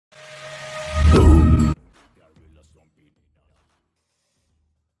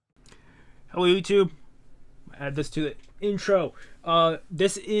Hello YouTube, add this to the intro.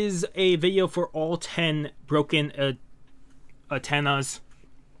 This is a video for all 10 broken antennas.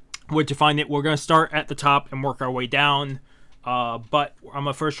 Where to find it, we're going to start at the top and work our way down. But I'm going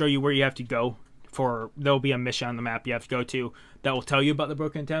to first show you where you have to go. There'll be a mission on the map you have to go to that will tell you about the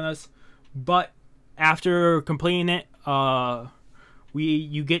broken antennas. But after completing it,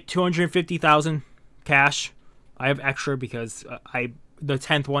 you get 250,000 cash. I have extra because the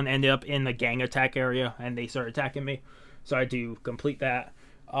 10th one ended up in the gang attack area and they started attacking me, so I had to complete that.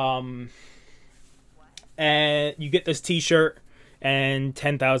 And you get this t-shirt and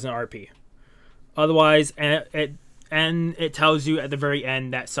 10,000 RP. Otherwise, it tells you at the very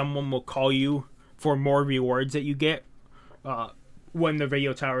end that someone will call you for more rewards that you get when the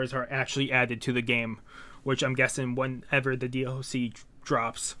radio towers are actually added to the game, which I'm guessing whenever the DLC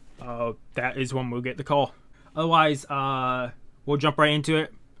drops, that is when we'll get the call. Otherwise, we'll jump right into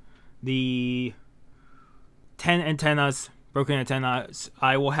it. The 10 antennas, broken antennas,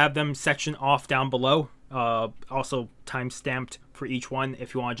 I will have them sectioned off down below. Also time stamped for each one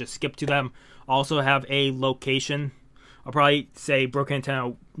if you want to just skip to them. Also have a location. I'll probably say broken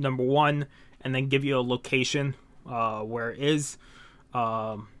antenna number 1 and then give you a location where it is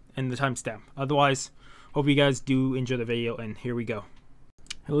and the timestamp. Otherwise, hope you guys do enjoy the video, and here we go.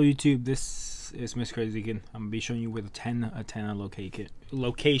 Hello YouTube, this is Miss Crazy again. I'm gonna be showing you where the 10 antenna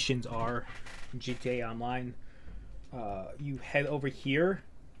locations are in GTA Online. You head over here,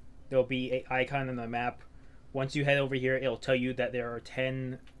 there'll be an icon on the map. Once you head over here, it'll tell you that there are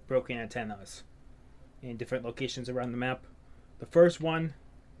 10 broken antennas in different locations around the map. The first one,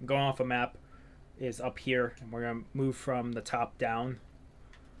 going off a map, is up here, and we're gonna move from the top down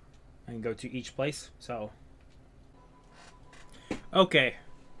and go to each place. So okay,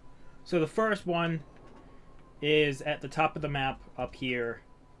 so the first one is at the top of the map up here.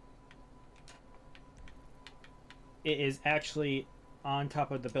 It is actually on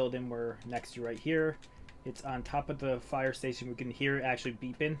top of the building we're next to right here. It's on top of the fire station. We can hear it actually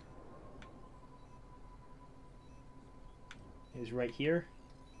beeping. It is right here.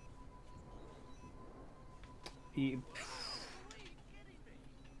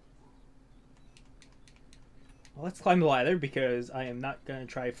 Well, let's climb the ladder because I am not going to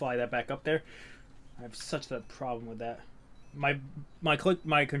try to fly that back up there. I have such a problem with that. My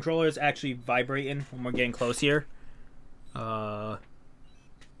controller is actually vibrating when we're getting close here.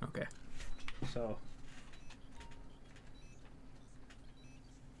 Okay. So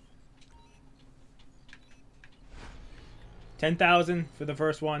 10,000 for the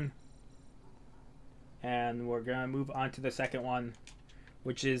first one. And we're going to move on to the second one,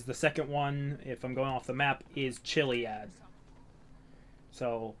 which is the second one, if I'm going off the map, is Chiliad.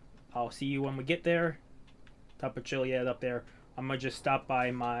 So I'll see you when we get there. Top of Chiliad up there. I'm going to just stop by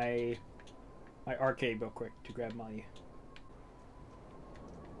my arcade real quick to grab money.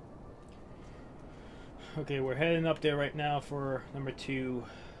 Okay, we're heading up there right now for number 2.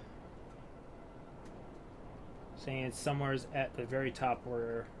 Saying it's somewhere at the very top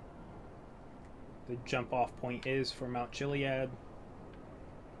where the jump off point is for Mount Chiliad.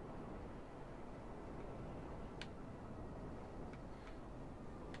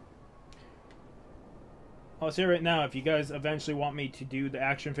 I'll say right now, if you guys eventually want me to do the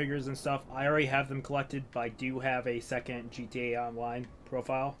action figures and stuff, I already have them collected, but I do have a second GTA Online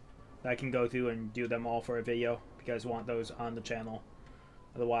profile that I can go through and do them all for a video if you guys want those on the channel.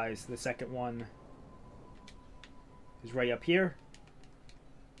 Otherwise, the second one is right up here.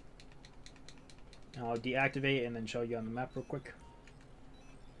 And I'll deactivate and then show you on the map real quick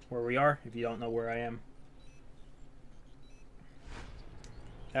where we are, if you don't know where I am.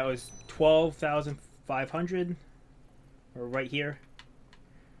 That was 12,500. We're right here.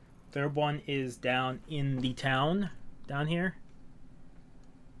 Third one is down in the town, down here.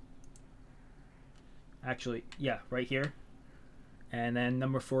 Actually, yeah, right here. And then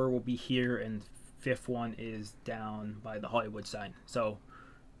number 4 will be here, and 5th one is down by the Hollywood sign. So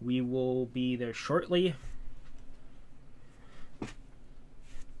we will be there shortly.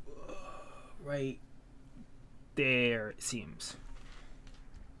 Right there, it seems.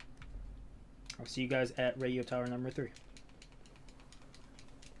 I'll see you guys at radio tower number 3.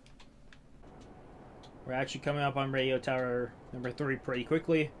 We're actually coming up on radio tower number 3 pretty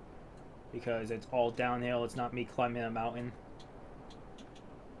quickly because it's all downhill. It's not me climbing a mountain.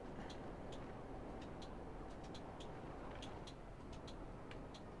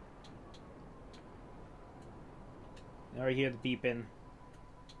 I already hear the beeping.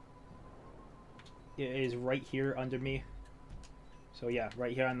 It is right here under me. So yeah,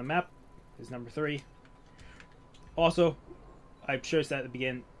 right here on the map is number 3. Also, I'm sure it's at the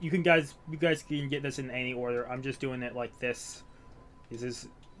beginning. You guys can get this in any order. I'm just doing it like this. This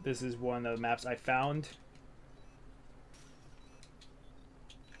is one of the maps I found.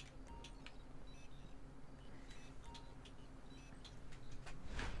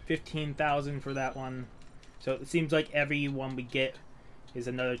 $15,000 for that one. So it seems like every one we get is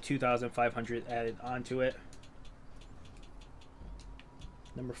another 2,500 added onto it.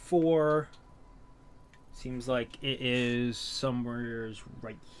 Number 4 seems like it is somewhere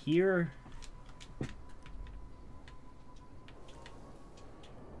right here.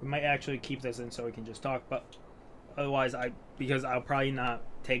 We might actually keep this in so we can just talk, but otherwise because I'll probably not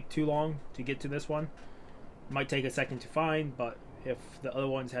take too long to get to this one. It might take a second to find, but if the other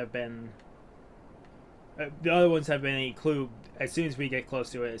ones have been any clue, as soon as we get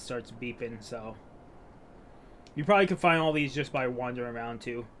close to it, it starts beeping. So you probably can find all these just by wandering around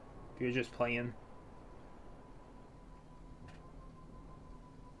too, if you're just playing.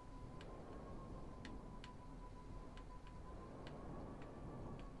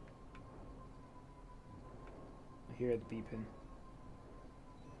 I hear it beeping.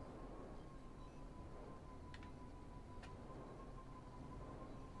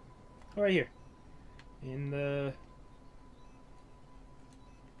 Oh, right here. In the...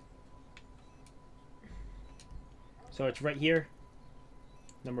 So it's right here.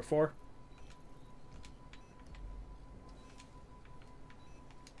 Number 4.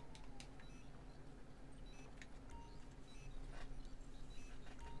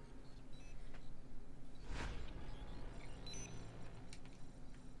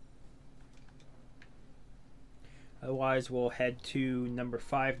 Otherwise, we'll head to number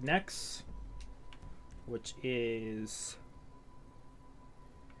 5 next, which is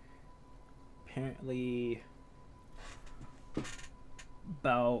apparently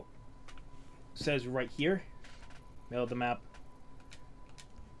about, says right here, middle of the map.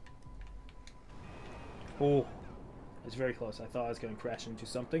 Oh, it's very close. I thought I was going to crash into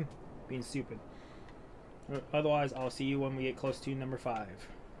something. Being stupid. Otherwise, I'll see you when we get close to number 5.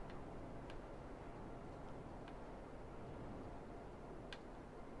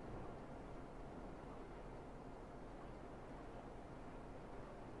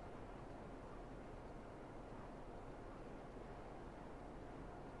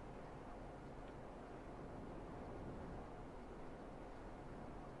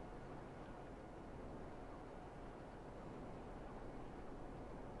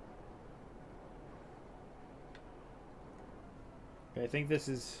 I think this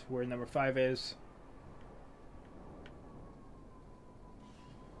is where number 5 is.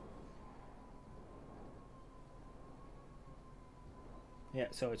 Yeah,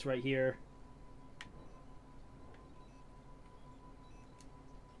 so it's right here.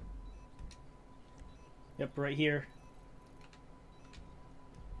 Yep, right here.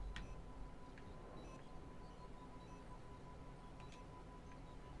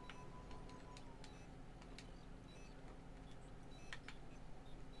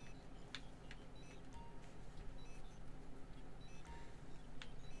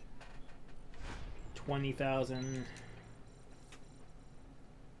 $20,000. And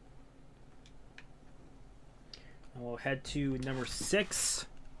we'll head to number 6,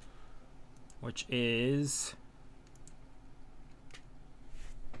 which is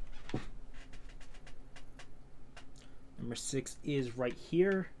number 6 is right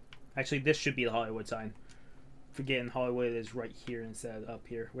here. Actually, this should be the Hollywood sign. Forgetting Hollywood is right here instead of up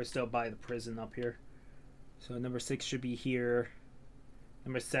here. We're still by the prison up here. So number 6 should be here.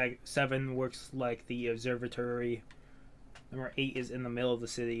 Number 7 works like the observatory. Number 8 is in the middle of the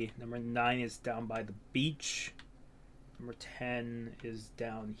city. Number 9 is down by the beach. Number 10 is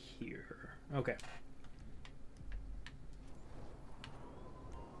down here. Okay.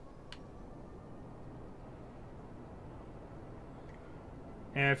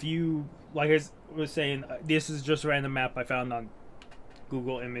 And if you, like I was saying, this is just a random map I found on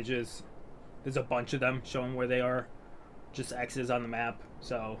Google Images. There's a bunch of them showing where they are. Just X's on the map,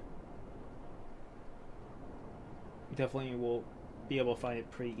 so you definitely will be able to find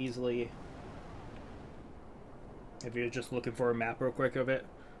it pretty easily if you're just looking for a map real quick of it.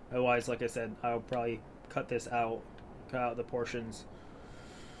 Otherwise, like I said, I'll probably cut this out, cut out the portions,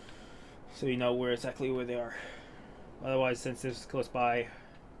 so you know exactly where they are. Otherwise, since this is close by, I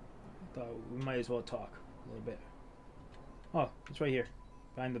thought we might as well talk a little bit. Oh, it's right here,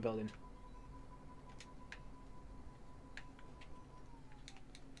 behind the building.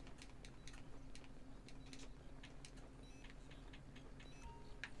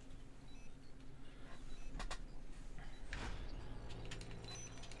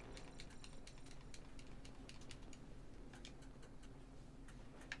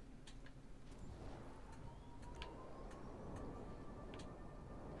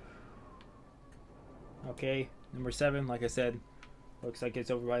 Okay, number 7, like I said, looks like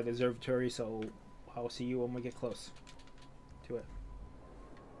it's over by the observatory, so I'll see you when we get close to it.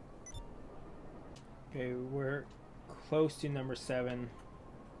 Okay, we're close to number 7.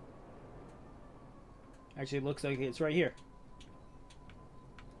 Actually, it looks like it's right here.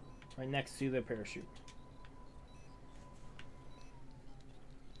 Right next to the parachute.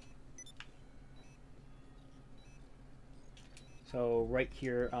 So, right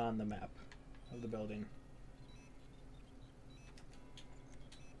here on the map of the building.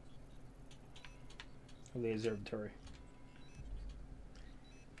 Of the observatory.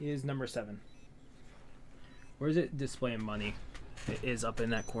 It is number 7. Where is it displaying money? It is up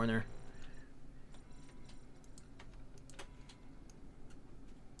in that corner.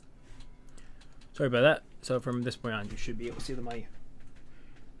 Sorry about that. So from this point on, you should be able to see the money.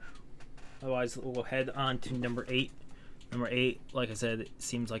 Otherwise, we'll head on to number 8. Number 8, like I said, it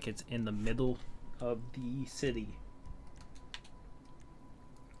seems like it's in the middle of the city.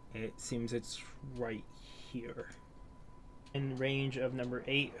 It seems it's right here. In range of number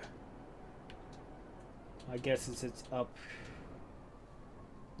 8, I guess it's up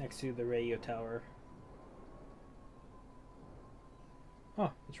next to the radio tower. Oh,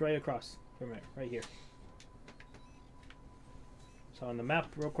 it's right across from it, right here. So on the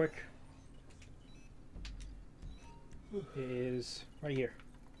map, real quick, is right here.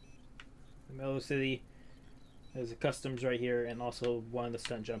 The middle of the city. There's a customs right here, and also one of the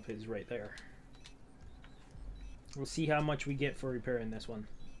stunt jump is right there. We'll see how much we get for repairing this one.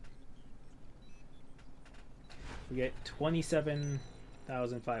 We get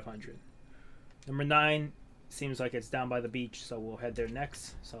 27,500. Number 9 seems like it's down by the beach, so we'll head there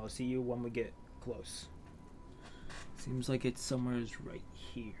next. So I'll see you when we get close. Seems like it's somewhere right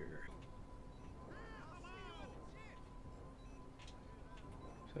here.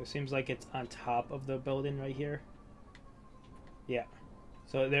 So it seems like it's on top of the building right here. Yeah.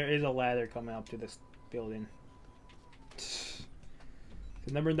 So there is a ladder coming up to this building. So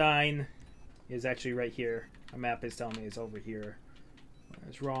number 9 is actually right here. My map is telling me it's over here.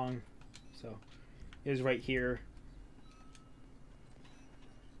 It's wrong. So it is right here.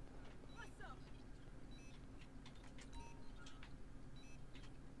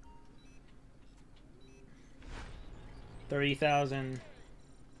 $30,000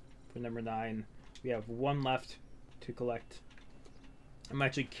 for number 9. We have 1 left to collect. I'm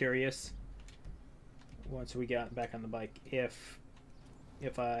actually curious, once we get back on the bike, if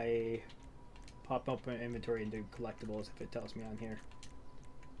I pop up my inventory and do collectibles, if it tells me on here.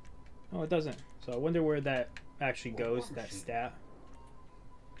 Oh, it doesn't. So I wonder where that actually goes, that stat.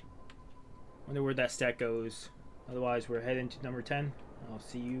 Wonder where that stat goes. Otherwise, we're heading to number 10. I'll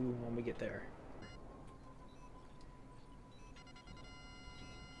see you when we get there.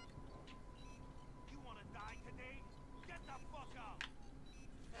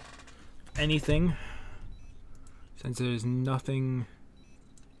 Anything, since there's nothing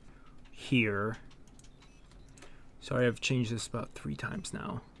here. Sorry, I've changed this about 3 times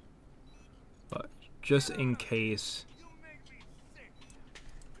now, but just in case,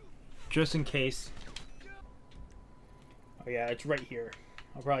 oh yeah, it's right here.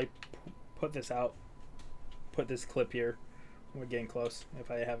 I'll probably put this out, put this clip here when we're getting close,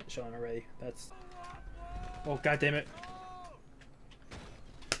 if I haven't shown already. That's, oh god damn it.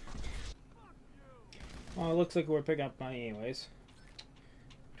 Well, it looks like we're picking up money anyways.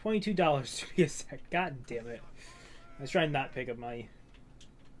 $22 to be exact. God damn it. I was trying to not pick up money.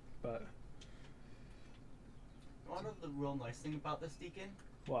 But... You want to know the real nice thing about this, Deacon?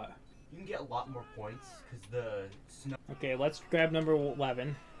 What? You can get a lot more points, because the snow... Okay, let's grab number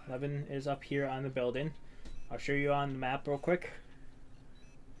 11. 11 is up here on the building. I'll show you on the map real quick.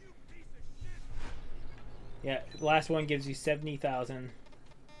 Yeah, the last one gives you 70,000.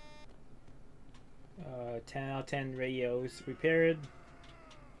 10 out of 10 radios repaired.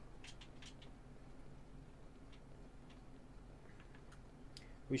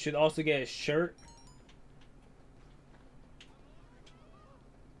 We should also get a shirt.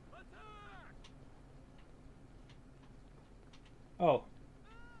 Oh.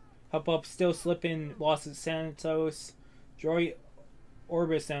 Help up still slipping, lost at Santos. Joy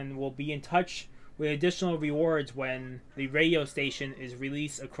Orbison will be in touch with additional rewards when the radio station is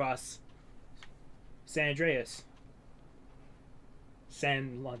released across San Andreas.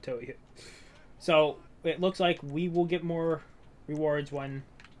 San Lantoya. So it looks like we will get more rewards when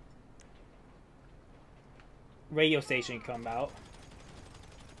radio station come out,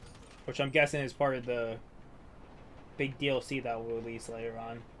 which I'm guessing is part of the big DLC that will release later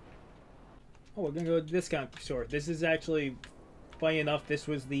on. Oh, we're gonna go to the discount store. This is actually, funny enough, this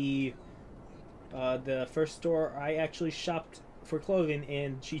was the The first store I actually shopped for clothing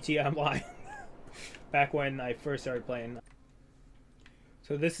in GTA Online back when I first started playing.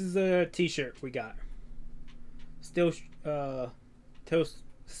 So this is a t-shirt we got. Still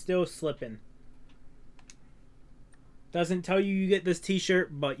slipping. Doesn't tell you get this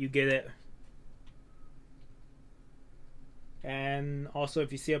t-shirt, but you get it. And also,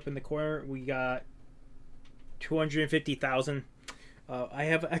 if you see up in the corner, we got 250,000. I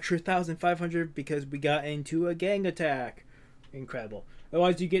have an extra 1,500 because we got into a gang attack. Incredible.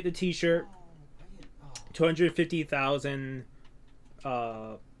 Otherwise, you get the t-shirt, 250,000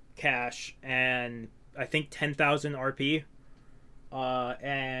 cash, and I think 10,000 RP.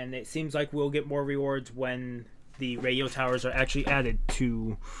 And it seems like we'll get more rewards when the radio towers are actually added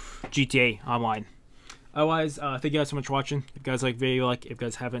to GTA Online. Otherwise, thank you guys so much for watching. If you guys like the video, if you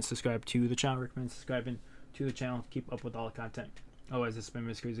guys haven't subscribed to the channel, recommend subscribing to the channel. Keep up with all the content. Otherwise, this has been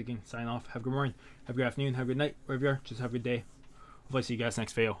Mr. Crazy King. Sign off. Have a good morning. Have a good afternoon. Have a good night. Wherever you are, just have a good day. Hopefully, see you guys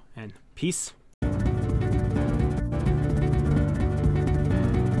next video. And peace.